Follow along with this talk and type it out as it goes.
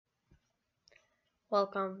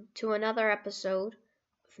Welcome to another episode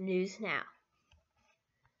of News Now.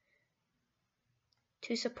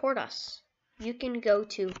 To support us, you can go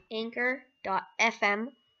to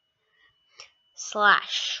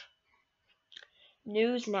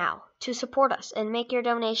anchor.fm/newsnow to support us and make your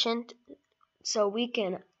donation so we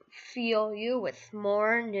can fuel you with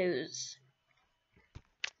more news.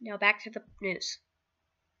 Now back to the news.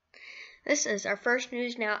 This is our first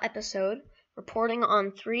News Now episode, reporting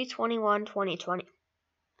on 3/21/2020.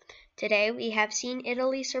 Today we have seen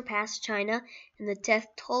Italy surpass China in the death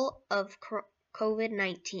toll of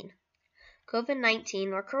COVID-19.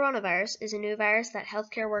 COVID-19, or coronavirus, is a new virus that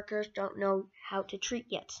healthcare workers don't know how to treat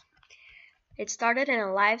yet. It started in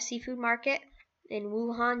a live seafood market in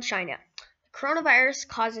Wuhan, China. The coronavirus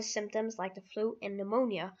causes symptoms like the flu and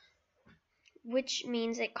pneumonia, which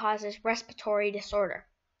means it causes respiratory disorder.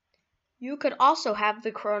 You could also have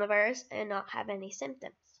the coronavirus and not have any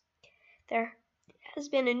symptoms. There has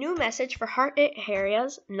been a new message for hard-hit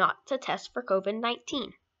areas not to test for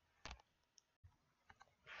COVID-19.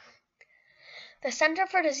 The Center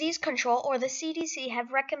for Disease Control, or the CDC,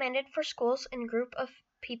 have recommended for schools and group of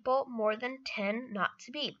people more than 10 not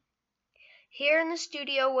to be. Here in the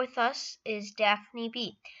studio with us is Daphne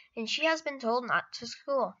B., and she has been told not to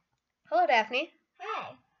school. Hello, Daphne.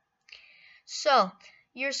 Hi. So,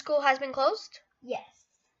 your school has been closed? Yes.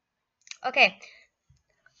 Okay.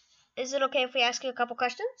 Is it okay if we ask you a couple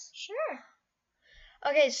questions? Sure.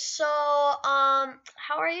 Okay, so,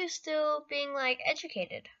 how are you still being,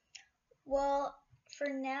 educated? Well, for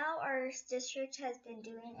now, our district has been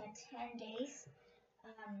doing a 10 days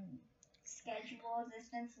schedule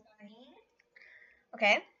distance learning.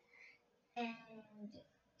 Okay. And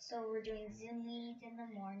so we're doing Zoom meetings in the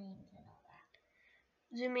mornings and all that.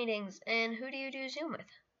 Zoom meetings. And who do you do Zoom with?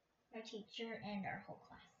 Our teacher and our whole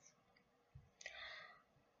class.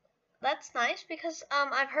 That's nice because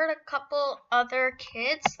I've heard a couple other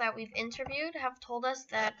kids that we've interviewed have told us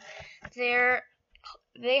that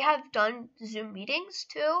they have done Zoom meetings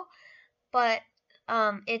too, but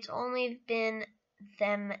it's only been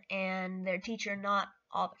them and their teacher, not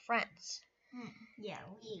all the friends. Yeah,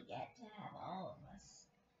 we get to have all of us.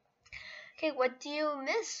 Okay, what do you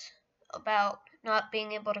miss about not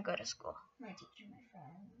being able to go to school? My teacher, my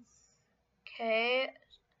friends. Okay,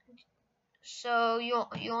 so you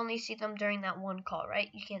only see them during that one call,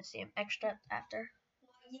 right? You can't see them extra after?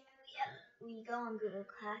 Well, yeah, we go on Google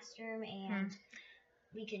Classroom and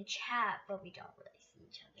we can chat, but we don't really see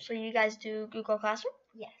each other. So you guys do Google Classroom?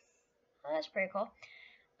 Yes. Oh, that's pretty cool.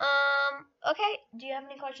 Okay, do you have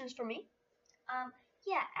any questions for me?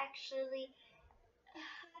 Yeah, actually,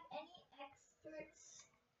 have any experts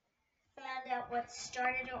found out what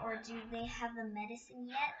started it, or do they have the medicine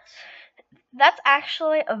yet? That's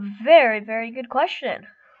actually a very, very good question.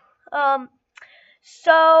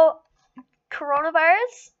 So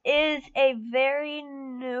coronavirus is a very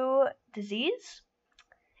new disease.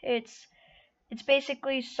 It's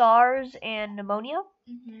basically SARS and pneumonia.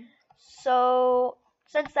 Mm-hmm. So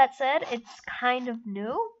since that said, it's kind of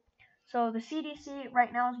new. So the CDC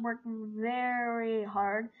right now is working very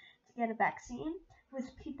hard to get a vaccine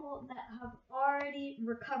with people that have already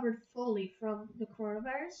recovered fully from the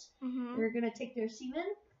coronavirus. Mm-hmm. They're going to take their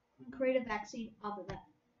semen and create a vaccine off of that.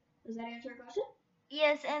 Does that answer your question?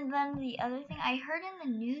 Yes, and then the other thing, I heard in the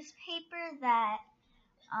newspaper that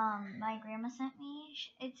my grandma sent me,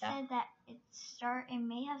 it said that it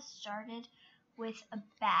may have started with a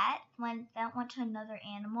bat that went to another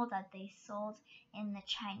animal that they sold in the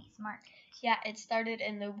Chinese market. Yeah, it started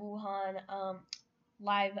in the Wuhan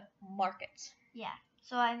live markets. Yeah,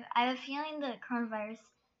 so I have a feeling the coronavirus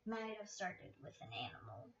might have started with an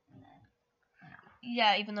animal. And then,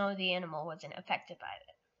 Yeah, even though the animal wasn't affected by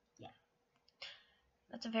it. Yeah.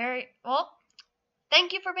 That's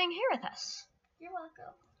thank you for being here with us. You're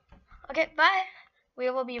welcome. Okay, bye. We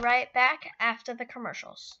will be right back after the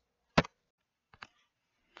commercials.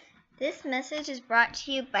 This message is brought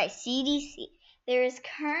to you by CDC. There is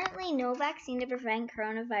currently no vaccine to prevent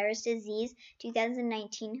coronavirus disease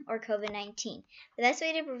 2019 or COVID-19. The best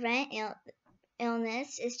way to prevent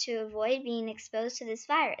illness is to avoid being exposed to this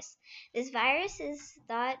virus. This virus is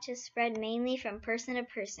thought to spread mainly from person to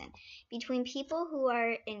person, between people who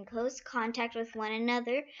are in close contact with one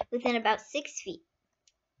another within about 6 feet,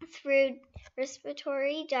 through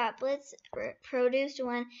respiratory droplets produced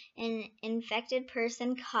when an infected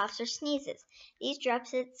person coughs or sneezes. These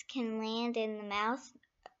droplets can land in the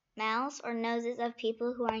mouths or noses of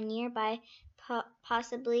people who are nearby,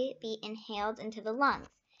 possibly be inhaled into the lungs.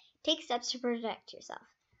 Take steps to protect yourself.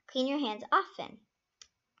 Clean your hands often.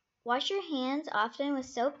 Wash your hands often with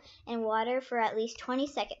soap and water for at least 20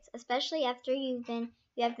 seconds, especially after you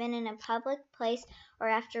have been in a public place or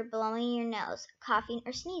after blowing your nose, coughing,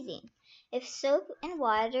 or sneezing. If soap and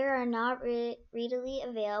water are not readily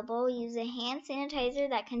available, use a hand sanitizer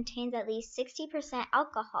that contains at least 60%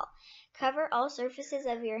 alcohol. Cover all surfaces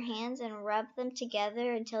of your hands and rub them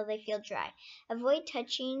together until they feel dry. Avoid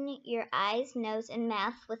touching your eyes, nose, and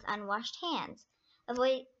mouth with unwashed hands.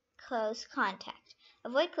 Avoid close contact.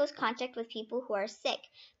 Avoid close contact with people who are sick,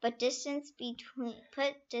 but put distance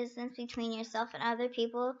between yourself and other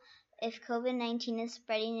people if COVID-19 is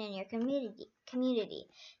spreading in your community.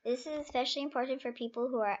 This is especially important for people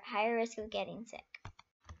who are at higher risk of getting sick.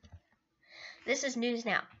 This is news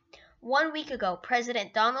now. 1 week ago,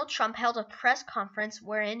 President Donald Trump held a press conference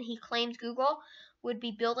wherein he claimed Google would be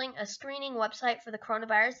building a screening website for the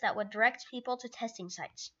coronavirus that would direct people to testing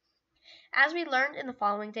sites. As we learned in the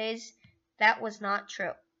following days, that was not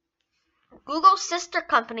true. Google's sister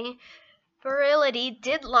company, Virility,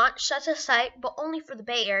 did launch such a site, but only for the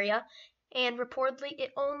Bay Area, and reportedly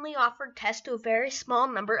it only offered tests to a very small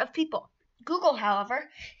number of people. Google, however,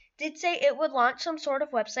 did say it would launch some sort of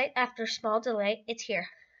website after a small delay. It's here.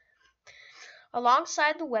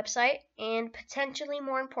 Alongside the website, and potentially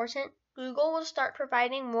more important, Google will start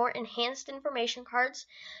providing more enhanced information cards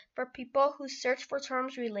for people who search for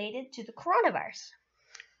terms related to the coronavirus.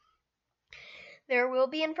 There will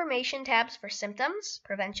be information tabs for symptoms,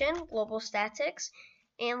 prevention, global statistics,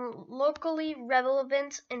 and locally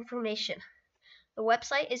relevant information. The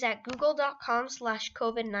website is at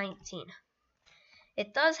google.com/COVID-19.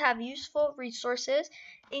 It does have useful resources,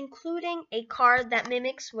 including a card that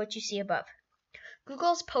mimics what you see above.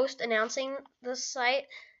 Google's post announcing the site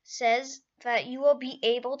says that you will be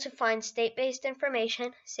able to find state-based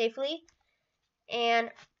information safely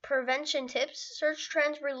and prevention tips, search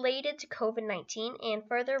trends related to COVID-19, and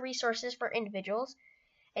further resources for individuals,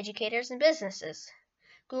 educators, and businesses.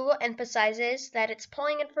 Google emphasizes that it's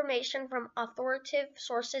pulling information from authoritative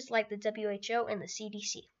sources like the WHO and the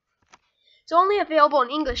CDC. It's only available in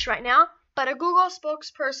English right now, but a Google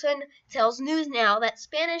spokesperson tells News Now that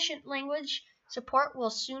Spanish language support will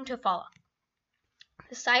soon to follow.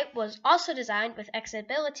 The site was also designed with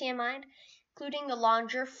accessibility in mind, including the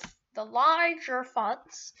larger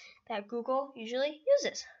fonts that Google usually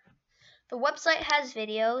uses. The website has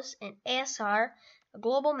videos, an ASR, a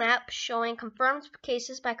global map showing confirmed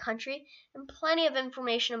cases by country, and plenty of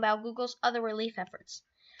information about Google's other relief efforts,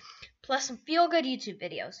 plus some feel-good YouTube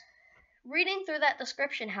videos. Reading through that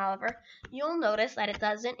description, however, you'll notice that it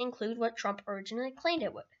doesn't include what Trump originally claimed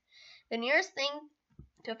it would. The nearest thing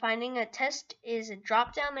to finding a test is a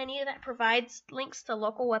drop-down menu that provides links to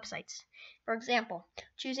local websites. For example,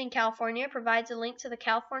 choosing California provides a link to the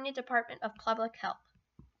California Department of Public Health.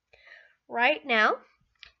 Right now,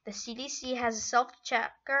 the CDC has a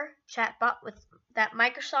self-checker chatbot that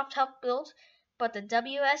Microsoft helped build, but the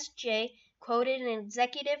WSJ quoted an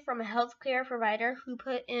executive from a healthcare provider who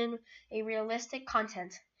put in a realistic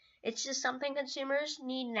content. It's just something consumers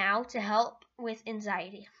need now to help with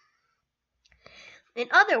anxiety. In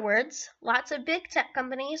other words, lots of big tech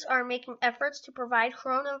companies are making efforts to provide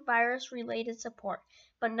coronavirus-related support,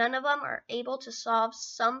 but none of them are able to solve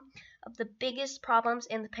some of the biggest problems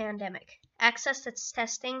in the pandemic: access to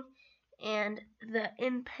testing and the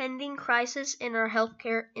impending crisis in our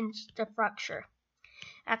healthcare infrastructure.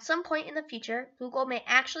 At some point in the future, Google may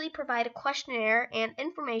actually provide a questionnaire and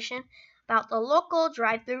information about the local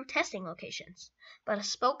drive-through testing locations, but a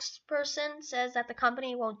spokesperson says that the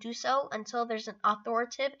company won't do so until there's an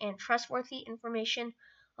authoritative and trustworthy information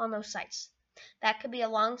on those sites. That could be a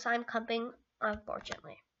long time coming,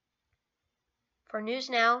 unfortunately. For News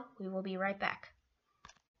Now, we will be right back.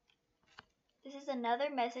 This is another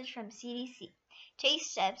message from CDC. Take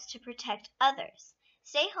steps to protect others.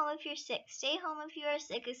 Stay home if you're sick. Stay home if you are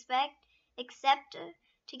sick, except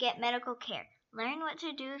to get medical care. Learn what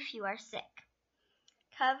to do if you are sick.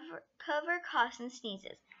 Cover coughs and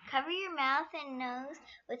sneezes. Cover your mouth and nose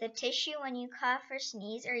with a tissue when you cough or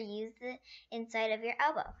sneeze, or use the inside of your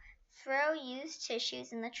elbow. Throw used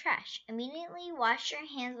tissues in the trash. Immediately wash your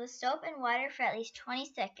hands with soap and water for at least 20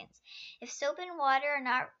 seconds. If soap and water are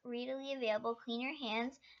not readily available, clean your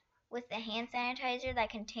hands with a hand sanitizer that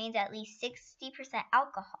contains at least 60%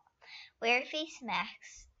 alcohol. Wear face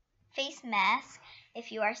mask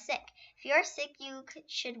if you are sick. If you are sick, you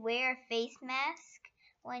should wear a face mask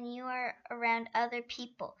when you are around other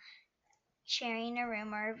people, sharing a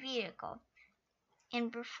room or a vehicle,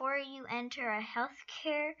 and before you enter a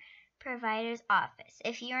healthcare provider's office.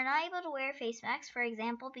 If you are not able to wear face masks, for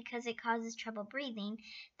example, because it causes trouble breathing,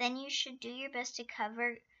 then you should do your best to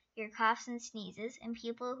cover your coughs and sneezes, and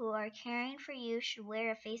people who are caring for you should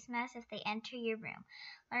wear a face mask if they enter your room.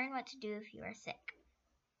 Learn what to do if you are sick.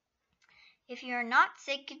 If you are not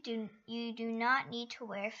sick, you do not need to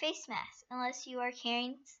wear a face mask unless you are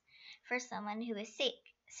caring for someone who is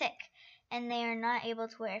sick, and they are not able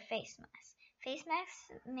to wear a face mask. Face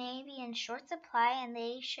masks may be in short supply, and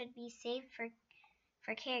they should be saved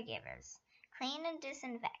for caregivers. Clean and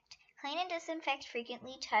disinfect. Clean and disinfect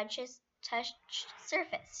frequently touched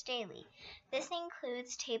surface daily. This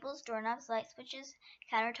includes tables, doorknobs, light switches,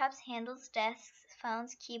 countertops, handles, desks,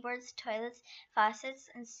 phones, keyboards, toilets, faucets,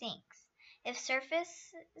 and sinks. If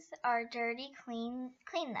surfaces are dirty, clean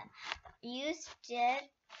them. Use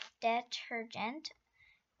detergent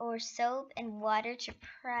or soap and water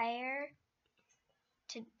prior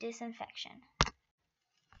to disinfection.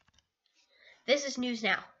 This is news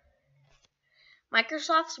now.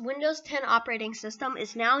 Microsoft's Windows 10 operating system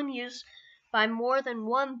is now in use by more than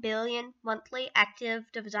 1 billion monthly active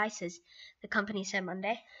devices, the company said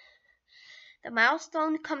Monday. The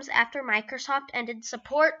milestone comes after Microsoft ended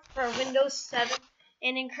support for Windows 7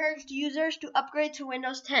 and encouraged users to upgrade to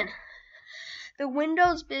Windows 10. The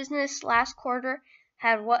Windows business last quarter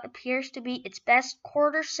had what appears to be its best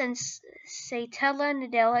quarter since Satya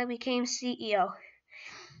Nadella became CEO.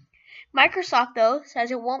 Microsoft, though,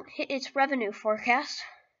 says it won't hit its revenue forecast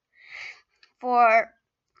for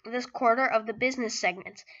this quarter of the business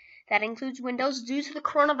segment. That includes Windows due to the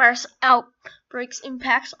coronavirus outbreak's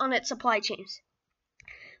impacts on its supply chains.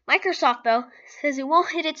 Microsoft, though, says it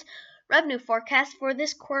won't hit its revenue forecast for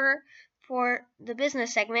this quarter for the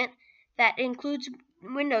business segment. That includes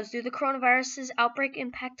Windows due to the coronavirus's outbreak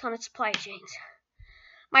impact on its supply chains.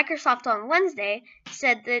 Microsoft on Wednesday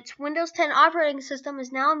said that its Windows 10 operating system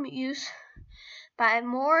is now in use by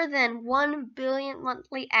more than 1 billion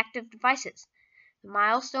monthly active devices. The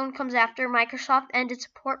milestone comes after Microsoft ended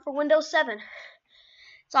support for Windows 7,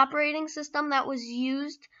 its operating system that was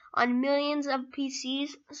used on millions of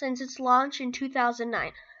PCs since its launch in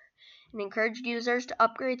 2009, and encouraged users to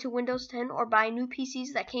upgrade to Windows 10 or buy new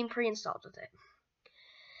PCs that came pre-installed with it.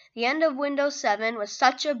 The end of Windows 7 was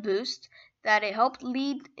such a boost that it helped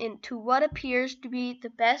lead into what appears to be the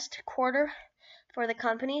best quarter for the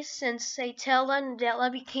company since Satya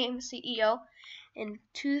Nadella became CEO in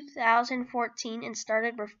 2014 and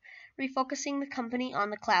started refocusing the company on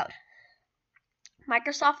the cloud.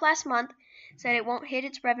 Microsoft last month said it won't hit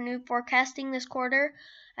its revenue forecasting this quarter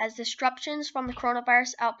as disruptions from the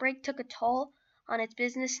coronavirus outbreak took a toll on its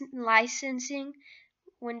business licensing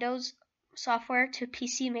Windows software to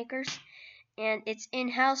PC makers and its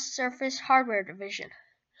in-house Surface hardware division.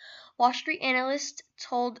 Wall Street analysts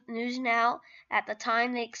told NewsNow at the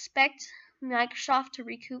time they expect Microsoft to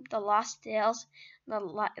recoup the lost sales in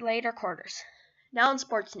the later quarters. Now in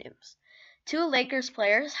sports news. 2 Lakers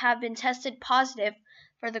players have been tested positive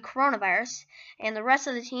for the coronavirus, and the rest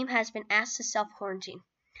of the team has been asked to self-quarantine.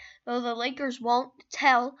 Though the Lakers won't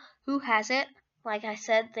tell who has it, like I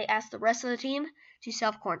said, they asked the rest of the team to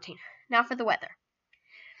self-quarantine. Now for the weather.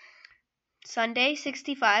 Sunday,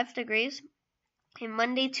 65 degrees, and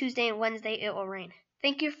Monday, Tuesday, and Wednesday it will rain.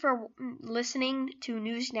 Thank you for listening to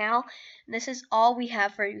News Now, and this is all we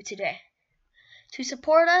have for you today. To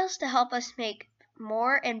support us, to help us make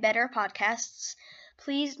more and better podcasts,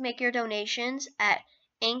 please make your donations at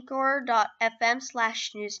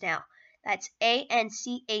anchor.fm/newsnow. That's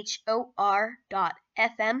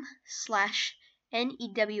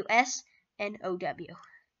anchor.fm/NEWSNOW.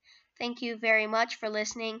 Thank you very much for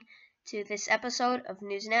listening to this episode of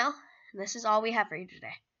News Now, and this is all we have for you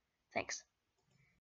today. Thanks.